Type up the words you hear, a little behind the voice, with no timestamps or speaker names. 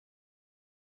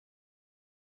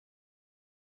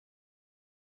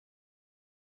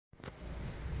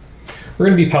We're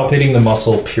going to be palpating the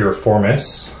muscle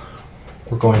piriformis.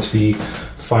 We're going to be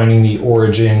finding the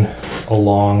origin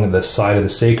along the side of the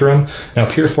sacrum. Now,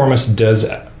 piriformis does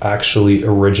actually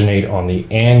originate on the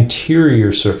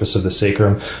anterior surface of the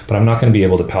sacrum, but I'm not going to be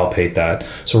able to palpate that.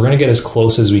 So we're going to get as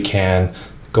close as we can,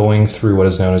 going through what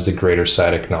is known as the greater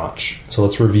sciatic notch. So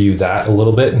let's review that a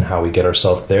little bit and how we get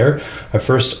ourselves there. I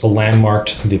first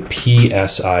landmarked the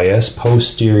PSIS,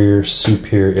 posterior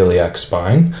superior iliac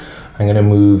spine. I'm going to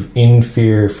move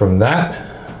inferior from that,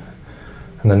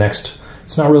 and the next,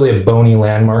 it's not really a bony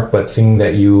landmark, but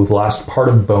the last part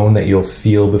of bone that you'll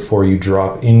feel before you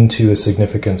drop into a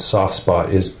significant soft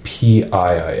spot is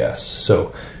PIIS.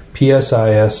 So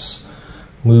PSIS,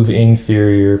 move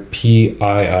inferior,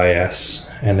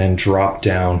 PIIS, and then drop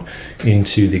down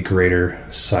into the greater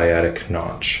sciatic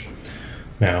notch.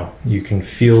 Now, you can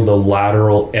feel the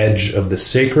lateral edge of the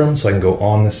sacrum, so I can go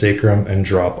on the sacrum and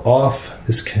drop off.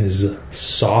 This is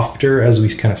softer as we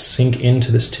kind of sink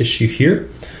into this tissue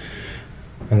here.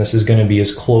 And this is going to be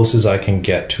as close as I can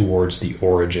get towards the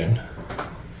origin.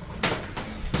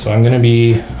 So I'm going to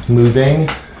be moving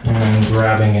and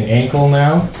grabbing an ankle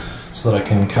now so that I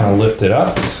can kind of lift it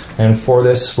up. And for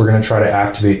this, we're going to try to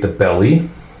activate the belly.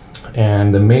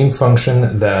 And the main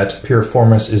function that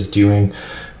piriformis is doing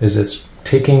is it's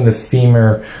taking the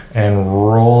femur and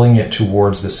rolling it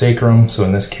towards the sacrum. So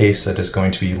in this case, that is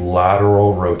going to be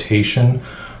lateral rotation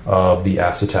of the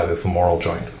acetabular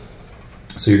joint.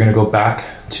 So you're going to go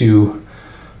back to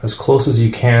as close as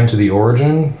you can to the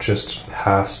origin, just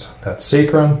past that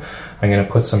sacrum. I'm going to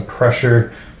put some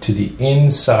pressure to the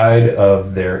inside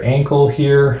of their ankle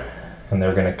here, and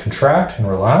they're going to contract and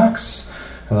relax.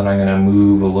 And then I'm going to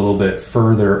move a little bit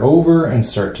further over and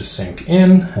start to sink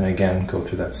in, and again go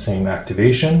through that same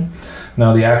activation.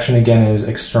 Now the action again is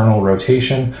external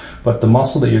rotation, but the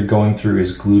muscle that you're going through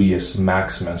is gluteus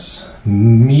maximus.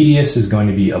 Medius is going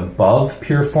to be above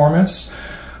piriformis,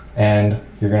 and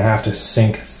you're going to have to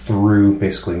sink through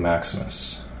basically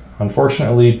maximus.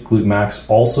 Unfortunately, glute max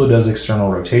also does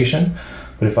external rotation,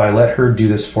 but if I let her do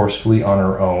this forcefully on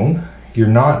her own, you're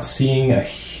not seeing a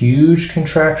huge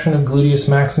contraction of gluteus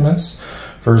maximus,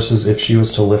 versus if she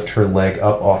was to lift her leg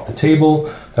up off the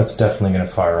table, that's definitely going to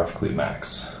fire off glute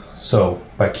max. So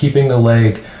by keeping the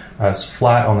leg as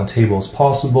flat on the table as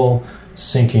possible,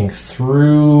 sinking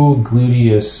through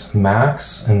gluteus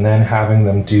max, and then having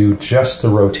them do just the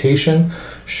rotation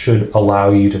should allow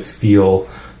you to feel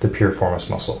the piriformis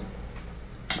muscle.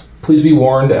 Please be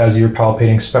warned, as you're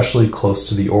palpating, especially close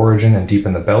to the origin and deep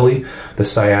in the belly, the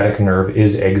sciatic nerve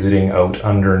is exiting out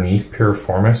underneath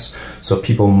piriformis, so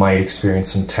people might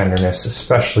experience some tenderness,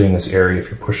 especially in this area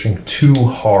if you're pushing too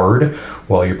hard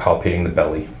while you're palpating the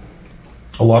belly.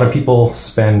 A lot of people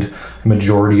spend a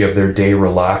majority of their day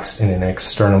relaxed in an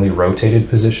externally rotated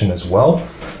position as well,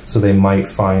 so they might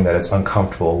find that it's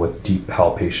uncomfortable with deep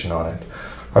palpation on it.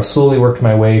 I've slowly worked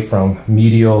my way from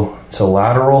medial to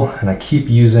lateral, and I keep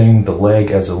using the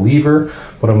leg as a lever.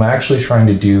 What I'm actually trying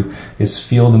to do is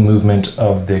feel the movement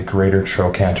of the greater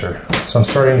trochanter. So I'm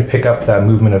starting to pick up that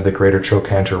movement of the greater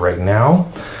trochanter right now,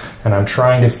 and I'm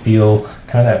trying to feel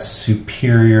kind of that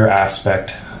superior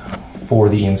aspect for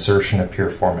the insertion of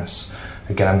piriformis.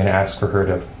 Again, I'm going to ask for her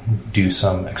to do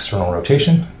some external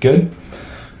rotation. Good.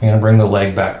 I'm going to bring the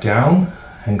leg back down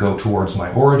and go towards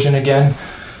my origin again.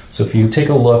 So if you take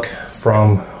a look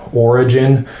from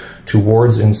origin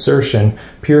towards insertion,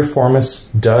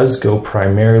 piriformis does go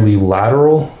primarily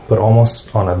lateral, but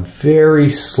almost on a very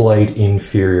slight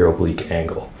inferior oblique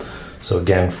angle. So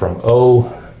again, from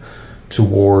O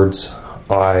towards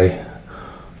I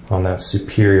on that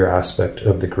superior aspect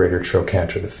of the greater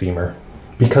trochanter, the femur.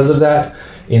 Because of that,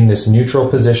 in this neutral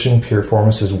position,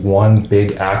 piriformis's one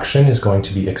big action is going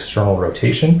to be external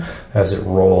rotation as it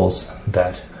rolls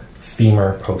that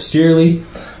femur posteriorly.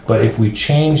 But if we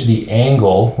change the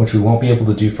angle, which we won't be able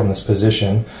to do from this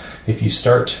position, if you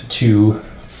start to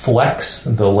flex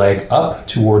the leg up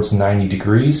towards 90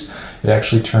 degrees, it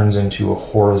actually turns into a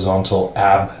horizontal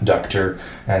abductor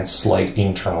and slight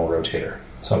internal rotator.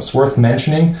 So it's worth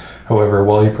mentioning. However,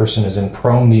 while your person is in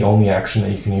prone, the only action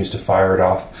that you can use to fire it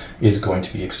off is going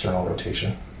to be external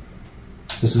rotation.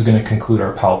 This is going to conclude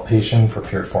our palpation for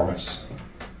piriformis.